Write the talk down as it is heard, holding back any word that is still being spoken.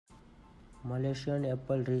Malaysian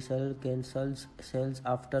Apple reseller cancels sales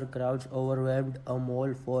after crowds overwhelmed a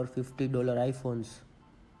mall for $50 iPhones.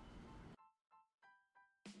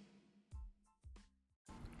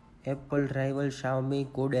 Apple rival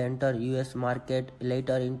Xiaomi could enter US market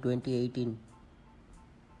later in 2018.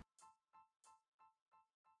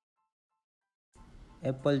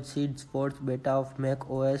 Apple seeds fourth beta of Mac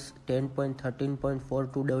OS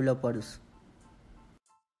 10.13.4 to developers.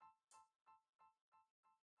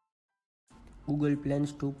 Google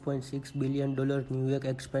plans $2.6 billion New York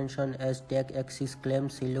expansion as Tech Axis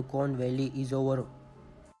claims Silicon Valley is over.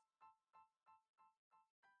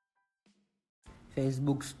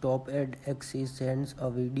 Facebook's top ad Axis sends a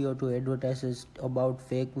video to advertisers about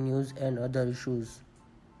fake news and other issues.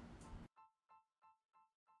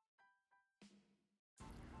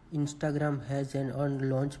 Instagram has an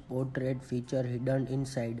unlaunched portrait feature hidden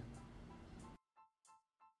inside.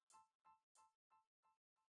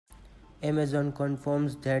 Amazon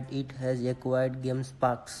confirms that it has acquired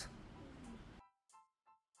GameSparks.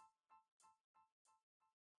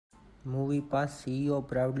 MoviePass CEO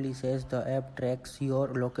proudly says the app tracks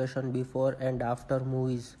your location before and after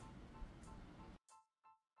movies.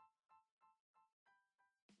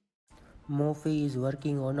 Mophie is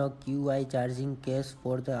working on a QI charging case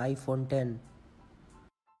for the iPhone X.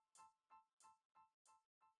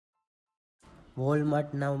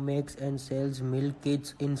 Walmart now makes and sells meal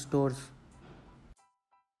kits in stores.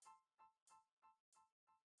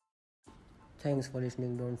 Thanks for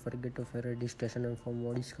listening. Don't forget to favorite this station, and for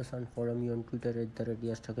more discussion follow me on Twitter at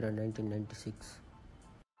 @YasThakur1996.